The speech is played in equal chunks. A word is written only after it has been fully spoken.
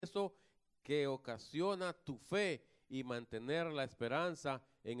Eso que ocasiona tu fe y mantener la esperanza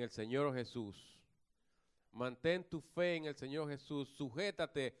en el Señor Jesús. Mantén tu fe en el Señor Jesús,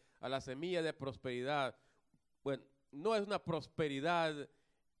 sujétate a la semilla de prosperidad. Bueno, no es una prosperidad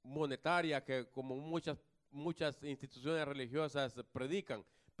monetaria que como muchas instituciones religiosas predican,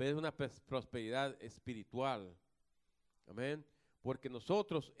 pero es una prosperidad espiritual. Amén. Porque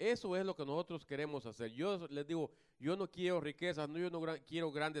nosotros, eso es lo que nosotros queremos hacer. Yo les digo, yo no quiero riquezas, yo no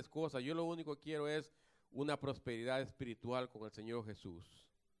quiero grandes cosas, yo lo único que quiero es una prosperidad espiritual con el Señor Jesús.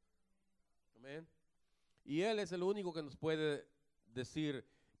 Amén. Y Él es el único que nos puede decir,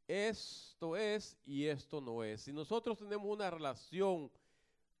 esto es y esto no es. Si nosotros tenemos una relación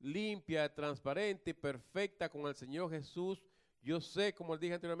limpia, transparente, perfecta con el Señor Jesús, yo sé, como les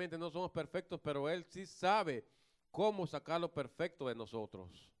dije anteriormente, no somos perfectos, pero Él sí sabe cómo sacar lo perfecto de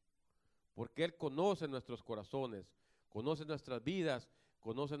nosotros. Porque Él conoce nuestros corazones, conoce nuestras vidas,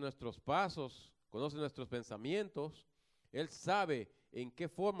 conoce nuestros pasos, conoce nuestros pensamientos. Él sabe en qué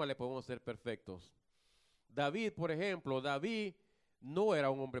forma le podemos ser perfectos. David, por ejemplo, David no era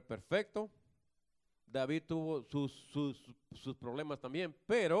un hombre perfecto. David tuvo sus problemas también,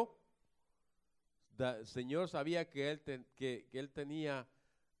 pero el Señor sabía que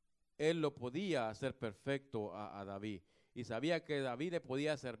él lo podía hacer perfecto a David. Y sabía que David le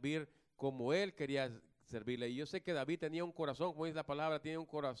podía servir como él quería servirle. Y yo sé que David tenía un corazón, como dice la palabra, tiene un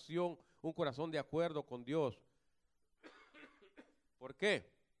corazón de acuerdo con Dios. ¿Por qué?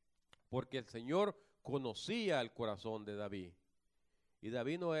 Porque el Señor conocía el corazón de David. Y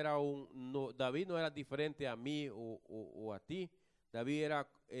David no era diferente a mí o a ti. David era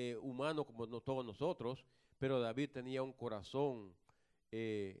humano como todos nosotros, pero David tenía un corazón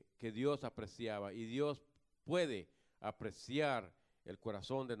que Dios apreciaba, y Dios puede apreciar el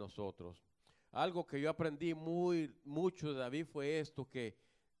corazón de nosotros. Algo que yo aprendí mucho de David fue esto, que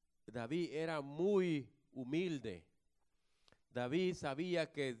David era muy humilde. David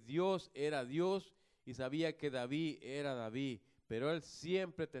sabía que Dios era Dios y sabía que David era David, pero él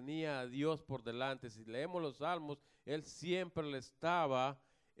siempre tenía a Dios por delante. Si leemos los Salmos, él siempre estaba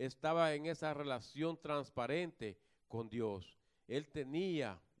en esa relación transparente con Dios. Él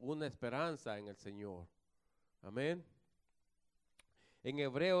tenía una esperanza en el Señor. Amén. En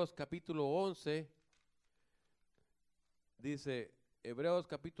Hebreos capítulo 11, dice, Hebreos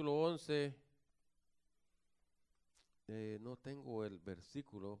capítulo 11, no tengo el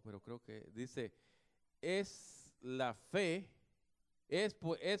versículo, pero creo que dice, es la fe,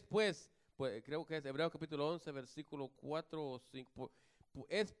 creo que es Hebreos capítulo 11, versículo 4 o 5,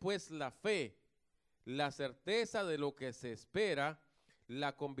 es pues la fe, la certeza de lo que se espera,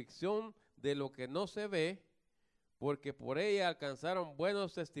 la convicción de lo que no se ve, porque por ella alcanzaron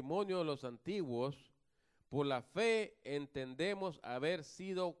buenos testimonios los antiguos. Por la fe entendemos haber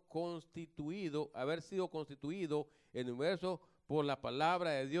sido constituido el universo por la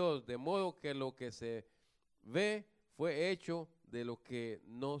palabra de Dios, de modo que lo que se ve fue hecho de lo que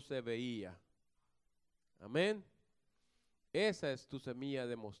no se veía. Amén. Esa es tu semilla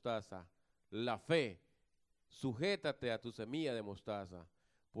de mostaza, la fe. Sujétate a tu semilla de mostaza,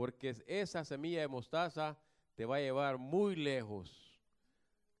 porque esa semilla de mostaza te va a llevar muy lejos.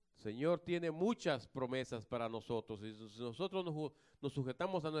 El Señor tiene muchas promesas para nosotros, y si nosotros nos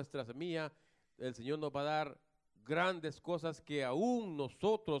sujetamos a nuestra semilla, el Señor nos va a dar grandes cosas que aún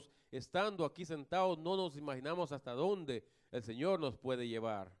nosotros, estando aquí sentados, no nos imaginamos hasta dónde el Señor nos puede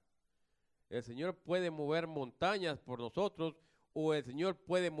llevar. El Señor puede mover montañas por nosotros, o el Señor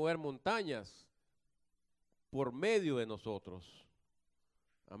puede mover montañas por medio de nosotros.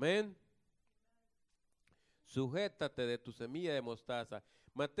 Amén. Sujétate de tu semilla de mostaza.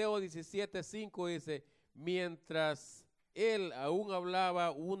 Mateo 17:5 dice, mientras él aún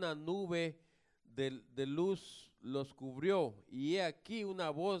hablaba, una nube de luz los cubrió, y he aquí una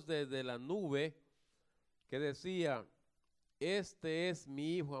voz desde la nube que decía, este es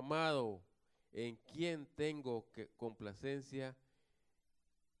mi Hijo amado, en quien tengo complacencia,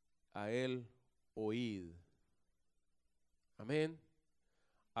 a él oíd. Amén.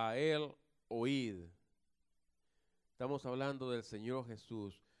 A él oíd. Estamos hablando del Señor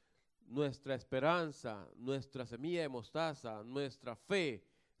Jesús. Nuestra esperanza, nuestra semilla de mostaza, nuestra fe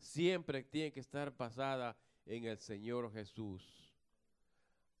siempre tiene que estar basada en el Señor Jesús.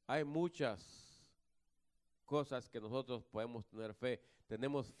 Hay muchas cosas que nosotros podemos tener fe.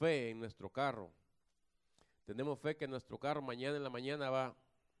 Tenemos fe en nuestro carro. Tenemos fe que nuestro carro mañana en la mañana va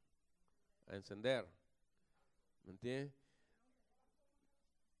a encender. ¿Me entiendes?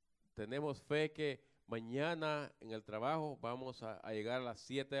 Tenemos fe que mañana en el trabajo vamos a llegar a las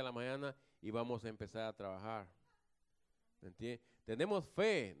 7 de la mañana y vamos a empezar a trabajar. ¿Me entiendes? tenemos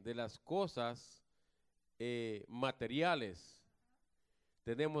fe de las cosas materiales,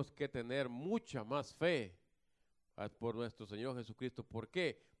 tenemos que tener mucha más fe por nuestro Señor Jesucristo. ¿Por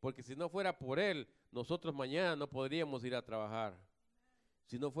qué? Porque si no fuera por Él, nosotros mañana no podríamos ir a trabajar.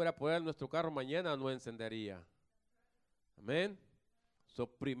 Si no fuera por Él, nuestro carro mañana no encendería. Amén.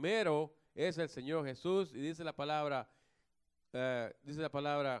 Primero es el Señor Jesús, y dice la palabra,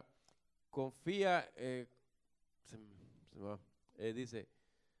 confía, dice,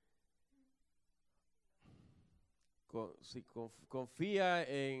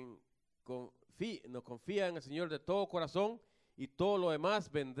 confía en el Señor de todo corazón, y todo lo demás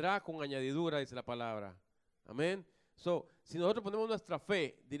vendrá con añadidura, dice la palabra. Amén. Si nosotros ponemos nuestra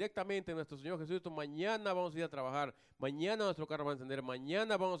fe directamente en nuestro Señor Jesucristo, mañana vamos a ir a trabajar, mañana nuestro carro va a encender,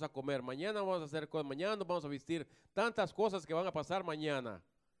 mañana vamos a comer, mañana vamos a hacer cosas, mañana nos vamos a vestir, tantas cosas que van a pasar mañana.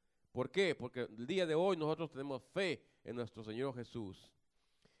 ¿Por qué? Porque el día de hoy nosotros tenemos fe en nuestro Señor Jesús.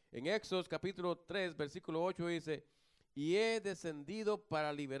 En Éxodo capítulo 3, versículo 8 dice, y he descendido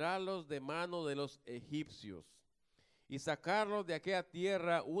para liberarlos de mano de los egipcios y sacarlos de aquella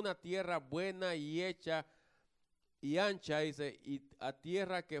tierra, una tierra buena y hecha y ancha, dice, y a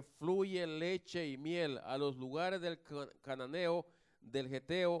tierra que fluye leche y miel, a los lugares del cananeo, del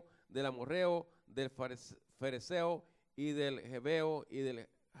geteo, del amorreo, del fereceo y del jebeo y del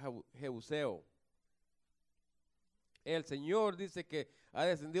jebuseo. El Señor dice que ha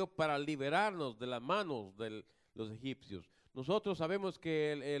descendido para liberarnos de las manos de los egipcios. Nosotros sabemos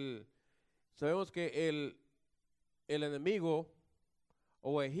que el enemigo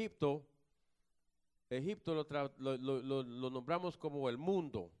o Egipto lo nombramos como el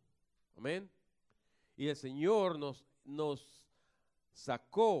mundo. Amén. Y el Señor nos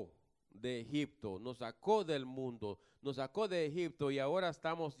sacó de Egipto, nos sacó del mundo, nos sacó de Egipto, y ahora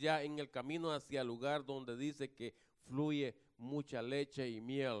estamos ya en el camino hacia el lugar donde dice que fluye mucha leche y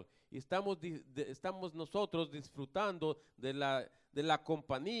miel. Y estamos nosotros disfrutando de la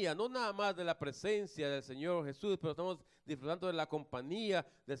compañía, no nada más de la presencia del Señor Jesús, pero estamos disfrutando de la compañía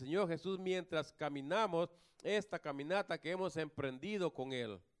del Señor Jesús mientras caminamos esta caminata que hemos emprendido con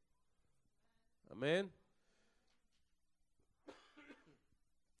Él. Amén.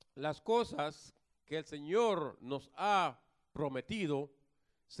 Las cosas que el Señor nos ha prometido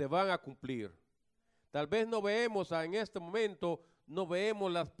se van a cumplir. Tal vez no vemos en este momento, no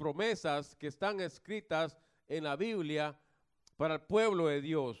vemos las promesas que están escritas en la Biblia para el pueblo de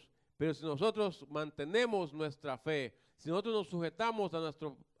Dios, pero si nosotros mantenemos nuestra fe, si nosotros nos sujetamos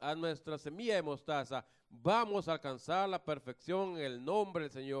a nuestra semilla de mostaza, vamos a alcanzar la perfección en el nombre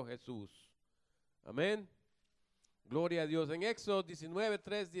del Señor Jesús. Amén. Gloria a Dios. En Éxodo 19,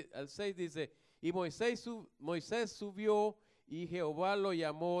 3 al 6 dice, y Moisés subió y Jehová lo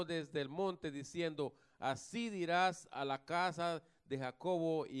llamó desde el monte diciendo, así dirás a la casa de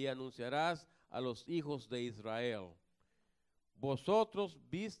Jacobo y anunciarás a los hijos de Israel. Vosotros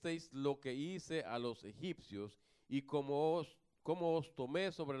visteis lo que hice a los egipcios y como os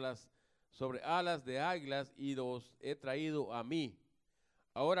tomé sobre alas de águilas y los he traído a mí.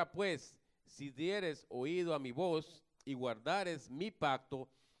 Ahora pues, si dieres oído a mi voz y guardares mi pacto,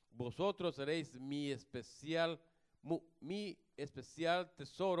 vosotros seréis mi especial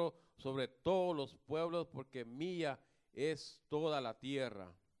tesoro sobre todos los pueblos, porque mía es toda la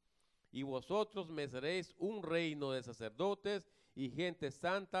tierra. Y vosotros me seréis un reino de sacerdotes y gente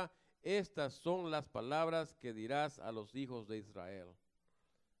santa. Estas son las palabras que dirás a los hijos de Israel.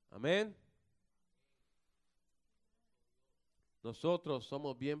 Amén. Nosotros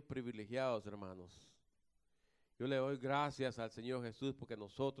somos bien privilegiados, hermanos. Yo le doy gracias al Señor Jesús porque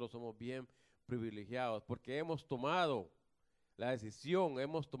nosotros somos bien privilegiados, porque hemos tomado la decisión,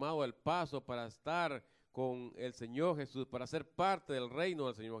 hemos tomado el paso para estar con el Señor Jesús, para ser parte del reino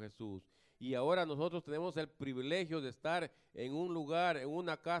del Señor Jesús. Y ahora nosotros tenemos el privilegio de estar en un lugar, en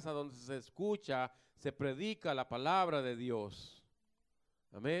una casa donde se escucha, se predica la palabra de Dios.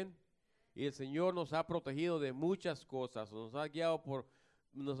 Amén. Y el Señor nos ha protegido de muchas cosas, nos ha guiado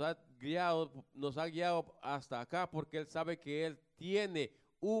hasta acá, porque Él sabe que Él tiene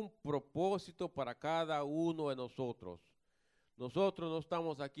un propósito para cada uno de nosotros. Nosotros no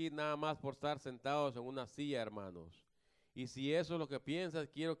estamos aquí nada más por estar sentados en una silla, hermanos. Y si eso es lo que piensas,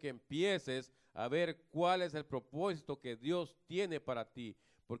 quiero que empieces a ver cuál es el propósito que Dios tiene para ti,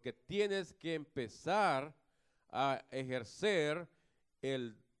 porque tienes que empezar a ejercer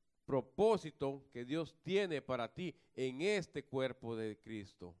el propósito que Dios tiene para ti en este cuerpo de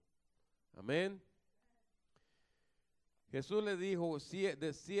Cristo. Amén. Jesús le dijo,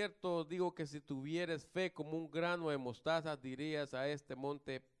 de cierto digo que si tuvieres fe como un grano de mostaza, dirías a este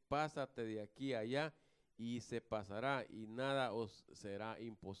monte, pásate de aquí a allá, y se pasará y nada os será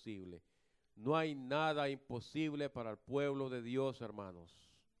imposible. No hay nada imposible para el pueblo de Dios, hermanos.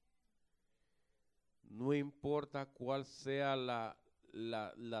 No importa cuál sea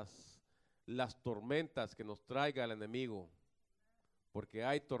las tormentas que nos traiga el enemigo, porque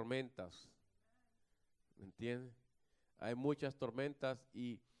hay tormentas, ¿me entiende? Hay muchas tormentas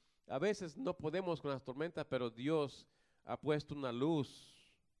y a veces no podemos con las tormentas, pero Dios ha puesto una luz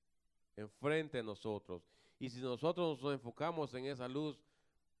enfrente de nosotros. Y si nosotros nos enfocamos en esa luz,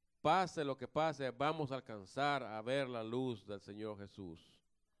 pase lo que pase, vamos a alcanzar a ver la luz del Señor Jesús.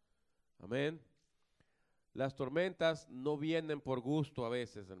 Amén. Las tormentas no vienen por gusto a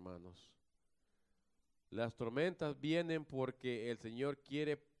veces, hermanos. Las tormentas vienen porque el Señor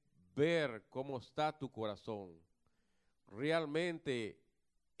quiere ver cómo está tu corazón. ¿Realmente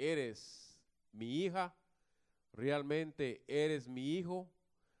eres mi hija? ¿Realmente eres mi hijo?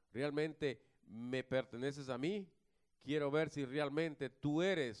 ¿Realmente me perteneces a mí? Quiero ver si realmente tú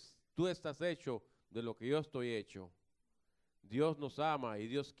estás hecho de lo que yo estoy hecho. Dios nos ama y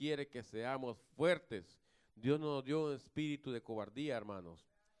Dios quiere que seamos fuertes. Dios no nos dio un espíritu de cobardía, hermanos.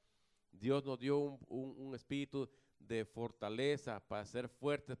 Dios nos dio un espíritu de fortaleza para ser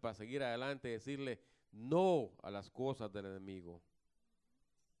fuertes, para seguir adelante y decirle no a las cosas del enemigo.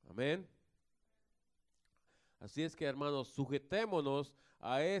 Amén. Así es que, hermanos, sujetémonos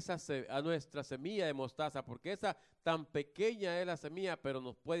a nuestra semilla de mostaza, porque esa tan pequeña es la semilla, pero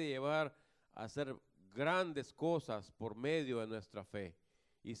nos puede llevar a hacer grandes cosas por medio de nuestra fe.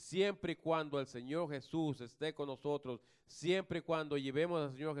 Y siempre y cuando el Señor Jesús esté con nosotros, siempre y cuando llevemos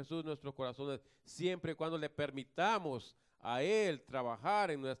al Señor Jesús en nuestros corazones, siempre y cuando le permitamos a Él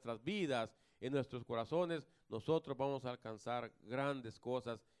trabajar en nuestras vidas, en nuestros corazones, nosotros vamos a alcanzar grandes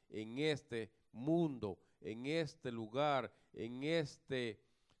cosas en este mundo, en este lugar, en este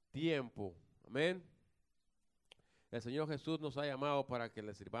tiempo. Amén. El Señor Jesús nos ha llamado para que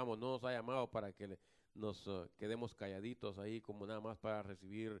le sirvamos, no nos ha llamado para que nos quedemos calladitos ahí como nada más para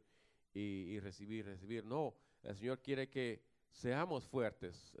recibir y recibir. No, el Señor quiere que seamos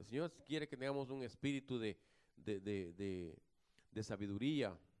fuertes. El Señor quiere que tengamos un espíritu de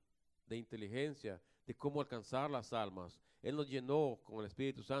sabiduría, de inteligencia, de cómo alcanzar las almas. Él nos llenó con el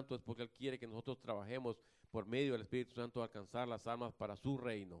Espíritu Santo, es porque Él quiere que nosotros trabajemos por medio del Espíritu Santo a alcanzar las almas para su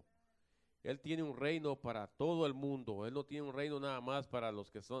reino. Él tiene un reino para todo el mundo. Él no tiene un reino nada más para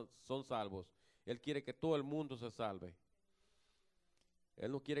los que son salvos. Él quiere que todo el mundo se salve.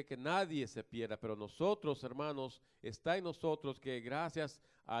 Él no quiere que nadie se pierda, pero nosotros, hermanos, está en nosotros que gracias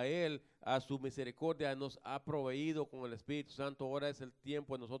a Él, a su misericordia, nos ha proveído con el Espíritu Santo. Ahora es el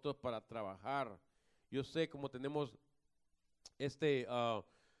tiempo de nosotros para trabajar. Yo sé cómo tenemos este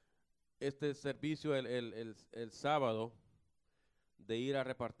servicio el sábado de ir a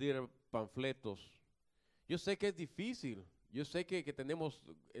repartir panfletos. Yo sé que es difícil. Yo sé que tenemos,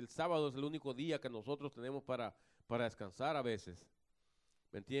 el sábado es el único día que nosotros tenemos para descansar a veces.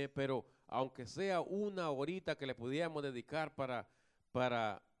 ¿Me entiendes? Pero aunque sea una horita que le pudiéramos dedicar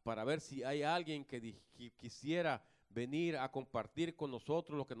para ver si hay alguien que quisiera venir a compartir con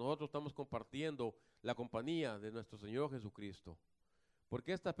nosotros lo que nosotros estamos compartiendo, la compañía de nuestro Señor Jesucristo.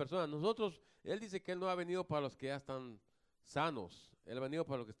 Porque estas personas, Él dice que Él no ha venido para los que ya están sanos, Él ha venido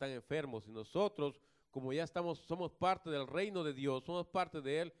para los que están enfermos, y nosotros, como ya somos parte del reino de Dios, somos parte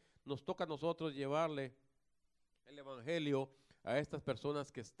de Él, nos toca a nosotros llevarle el evangelio a estas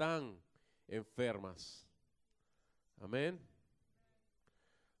personas que están enfermas. Amén.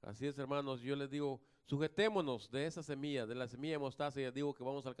 Así es, hermanos, yo les digo, sujetémonos de esa semilla, de la semilla de mostaza, y les digo que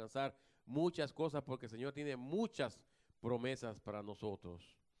vamos a alcanzar muchas cosas porque el Señor tiene muchas promesas para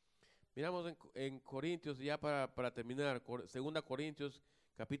nosotros. Miramos en Corintios, ya para terminar, 2 Corintios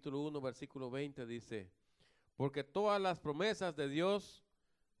capítulo 1, versículo 20 dice, porque todas las promesas de Dios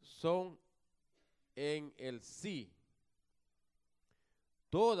son en el sí.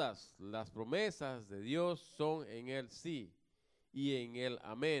 Todas las promesas de Dios son en el sí y en el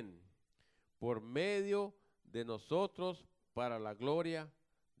amén, por medio de nosotros para la gloria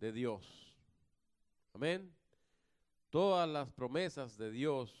de Dios. Amén. Todas las promesas de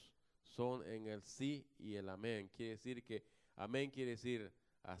Dios son en el sí y el amén. Quiere decir que amén quiere decir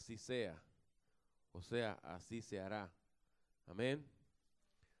así sea. O sea, así se hará. Amén.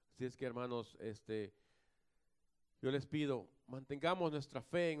 Así es que, hermanos, yo les pido, mantengamos nuestra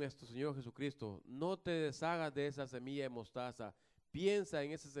fe en nuestro Señor Jesucristo. No te deshagas de esa semilla de mostaza. Piensa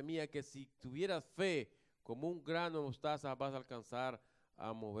en esa semilla que si tuvieras fe como un grano de mostaza vas a alcanzar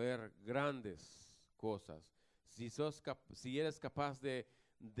a mover grandes cosas. Si eres capaz de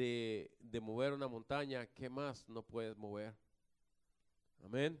mover una montaña, ¿qué más no puedes mover?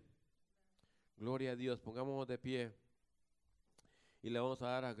 Amén. Gloria a Dios. Pongámonos de pie y le vamos a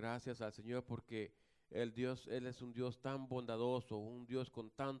dar las gracias al Señor porque Él es un Dios tan bondadoso, un Dios con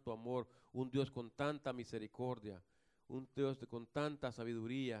tanto amor, un Dios con tanta misericordia, un Dios con tanta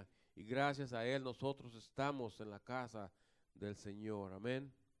sabiduría. Y gracias a Él nosotros estamos en la casa del Señor.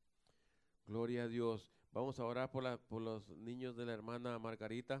 Amén. Gloria a Dios. Vamos a orar por los niños de la hermana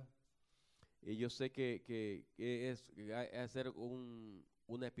Margarita. Y yo sé que va a ser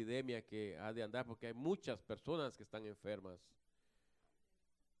una epidemia que ha de andar porque hay muchas personas que están enfermas.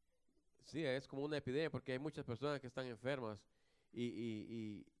 Sí, es como una epidemia porque hay muchas personas que están enfermas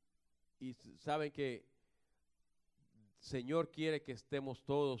y saben que Señor quiere que estemos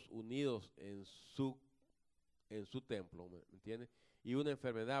todos unidos en su templo, ¿me entiende? Y una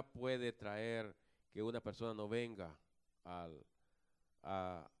enfermedad puede traer que una persona no venga a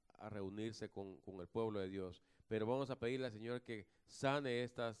reunirse con el pueblo de Dios. Pero vamos a pedirle al Señor que sane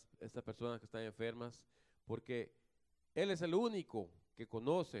estas personas que están enfermas, porque Él es el único que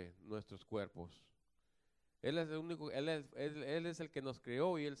conoce nuestros cuerpos. Él es el único, Él es el que nos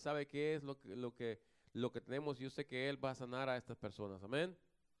creó y Él sabe qué es lo que tenemos. Yo sé que Él va a sanar a estas personas. Amén.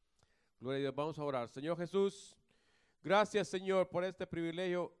 Gloria a Dios. Vamos a orar. Señor Jesús, gracias, Señor, por este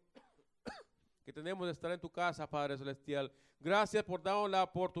privilegio que tenemos de estar en tu casa, Padre Celestial. Gracias por darnos la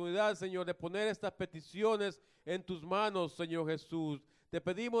oportunidad, Señor, de poner estas peticiones en tus manos, Señor Jesús. Te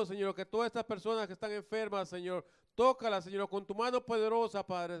pedimos, Señor, que todas estas personas que están enfermas, Señor, tócalas, Señor, con tu mano poderosa,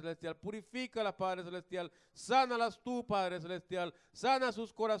 Padre Celestial. Purifícalas, Padre Celestial. Sánalas tú, Padre Celestial. Sana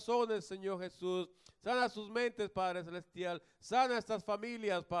sus corazones, Señor Jesús. Sana sus mentes, Padre Celestial. Sana estas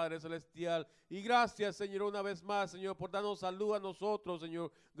familias, Padre Celestial. Y gracias, Señor, una vez más, Señor, por darnos salud a nosotros,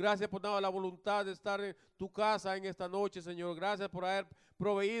 Señor. Gracias por darnos la voluntad de estar en tu casa en esta noche, Señor. Gracias por haber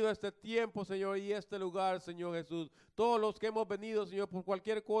proveído este tiempo, Señor, y este lugar, Señor Jesús. Todos los que hemos venido, Señor, por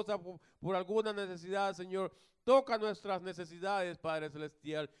cualquier cosa, por alguna necesidad, Señor, toca nuestras necesidades, Padre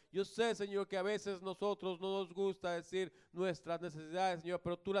Celestial. Yo sé, Señor, que a veces nosotros no nos gusta decir nuestras necesidades, Señor,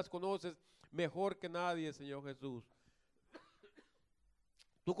 pero tú las conoces mejor que nadie, Señor Jesús.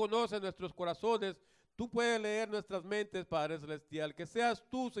 Tú conoces nuestros corazones, tú puedes leer nuestras mentes, Padre Celestial. Que seas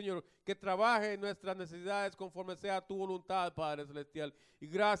tú, Señor, que trabaje en nuestras necesidades conforme sea tu voluntad, Padre Celestial. Y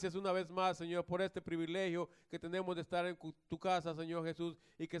gracias una vez más, Señor, por este privilegio que tenemos de estar en tu casa, Señor Jesús.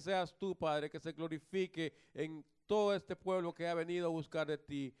 Y que seas tú, Padre, que se glorifique en todo este pueblo que ha venido a buscar de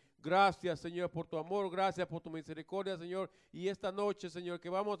ti. Gracias, Señor, por tu amor, gracias por tu misericordia, Señor. Y esta noche, Señor, que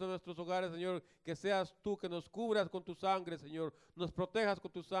vamos a nuestros hogares, Señor, que seas tú que nos cubras con tu sangre, Señor. Nos protejas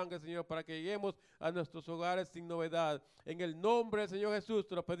con tu sangre, Señor, para que lleguemos a nuestros hogares sin novedad. En el nombre del Señor Jesús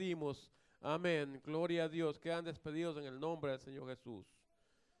te lo pedimos. Amén. Gloria a Dios. Quedan despedidos en el nombre del Señor Jesús.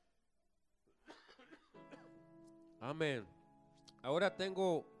 Amén. Ahora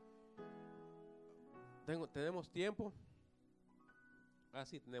tenemos tiempo.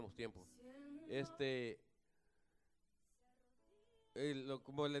 Sí, tenemos tiempo.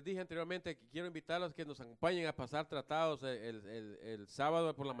 Como les dije anteriormente, quiero invitarlos que nos acompañen a pasar tratados el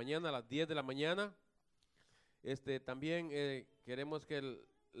sábado por la mañana a las 10 de la mañana. También queremos que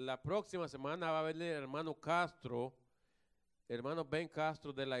la próxima semana va a venir el hermano Ben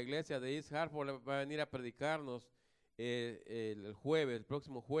Castro de la iglesia de East Hartford, va a venir a predicarnos el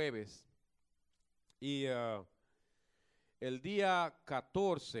próximo jueves. Y el día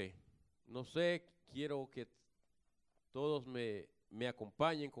 14, no sé, quiero que todos me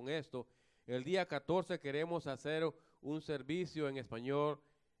acompañen con esto. El día 14 queremos hacer un servicio en español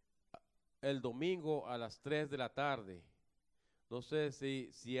el domingo a las 3 de la tarde. No sé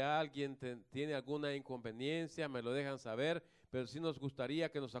si alguien tiene alguna inconveniencia, me lo dejan saber, pero sí nos gustaría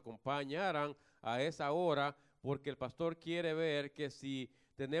que nos acompañaran a esa hora, porque el pastor quiere ver que si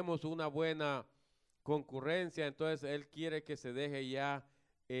tenemos una buena concurrencia, entonces él quiere que se deje ya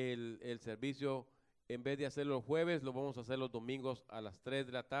el servicio, en vez de hacerlo los jueves, lo vamos a hacer los domingos a las 3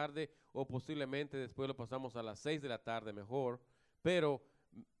 de la tarde, o posiblemente después lo pasamos a las 6 de la tarde mejor, pero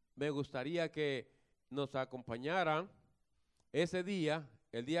me gustaría que nos acompañaran ese día,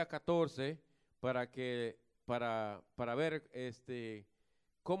 el día 14, para ver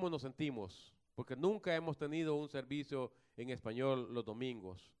cómo nos sentimos, porque nunca hemos tenido un servicio en español los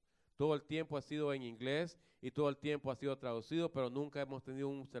domingos. Todo el tiempo ha sido en inglés y todo el tiempo ha sido traducido, pero nunca hemos tenido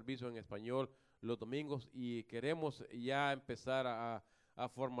un servicio en español los domingos y queremos ya empezar a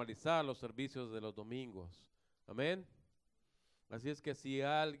formalizar los servicios de los domingos. Amén. Así es que si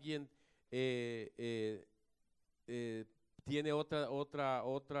alguien tiene otra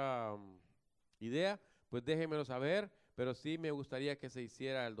idea, pues déjenmelo saber, pero sí me gustaría que se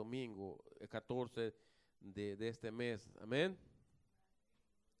hiciera el domingo, el 14 de este mes. Amén.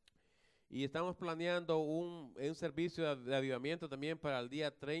 Y estamos planeando un servicio de avivamiento también para el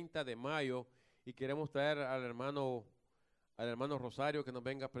día 30 de mayo. Y queremos traer al hermano Rosario que nos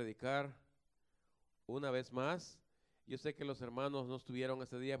venga a predicar una vez más. Yo sé que los hermanos no estuvieron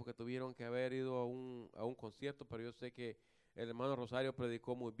ese día porque tuvieron que haber ido a un concierto, pero yo sé que el hermano Rosario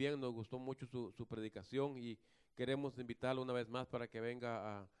predicó muy bien, nos gustó mucho su predicación y queremos invitarlo una vez más para que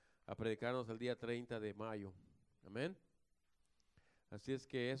venga a predicarnos el día 30 de mayo. Amén. Así es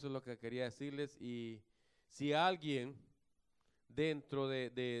que eso es lo que quería decirles. Y si alguien dentro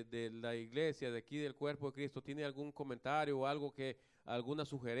de la iglesia, de aquí del cuerpo de Cristo, tiene algún comentario o alguna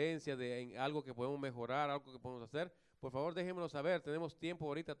sugerencia de algo que podemos mejorar, algo que podemos hacer, por favor déjenmelo saber. Tenemos tiempo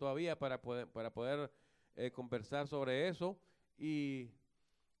ahorita todavía para poder conversar sobre eso. Y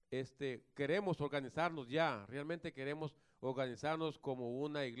queremos organizarnos ya, realmente queremos organizarnos como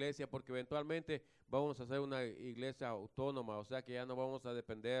una iglesia, porque eventualmente vamos a ser una iglesia autónoma, o sea que ya no vamos a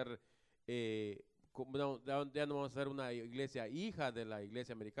depender, ya no vamos a ser una iglesia hija de la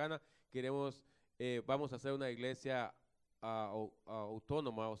iglesia americana. Vamos a ser una iglesia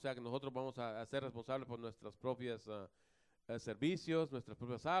autónoma, o sea que nosotros vamos a ser responsables por nuestros propios servicios, nuestras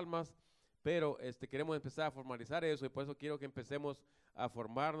propias almas, pero queremos empezar a formalizar eso, y por eso quiero que empecemos a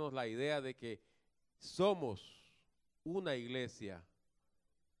formarnos la idea de que somos una iglesia.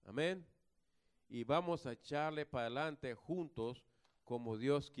 Amén. Y vamos a echarle para adelante juntos como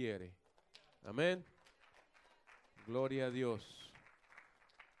Dios quiere. Amén. Gloria a Dios.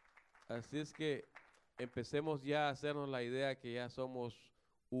 Así es que empecemos ya a hacernos la idea que ya somos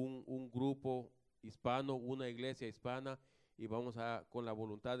un grupo hispano, una iglesia hispana, y con la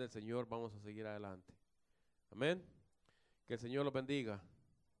voluntad del Señor, vamos a seguir adelante. Amén. Que el Señor los bendiga.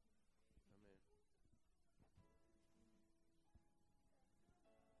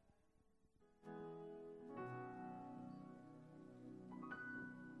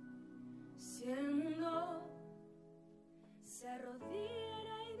 Si el mundo se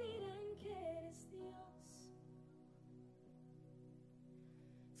arrodillara y dirán que eres Dios,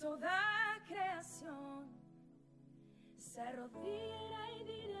 toda creación se arrodillara y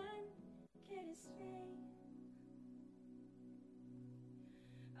dirán que eres Rey.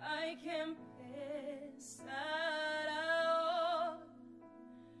 Hay que empezar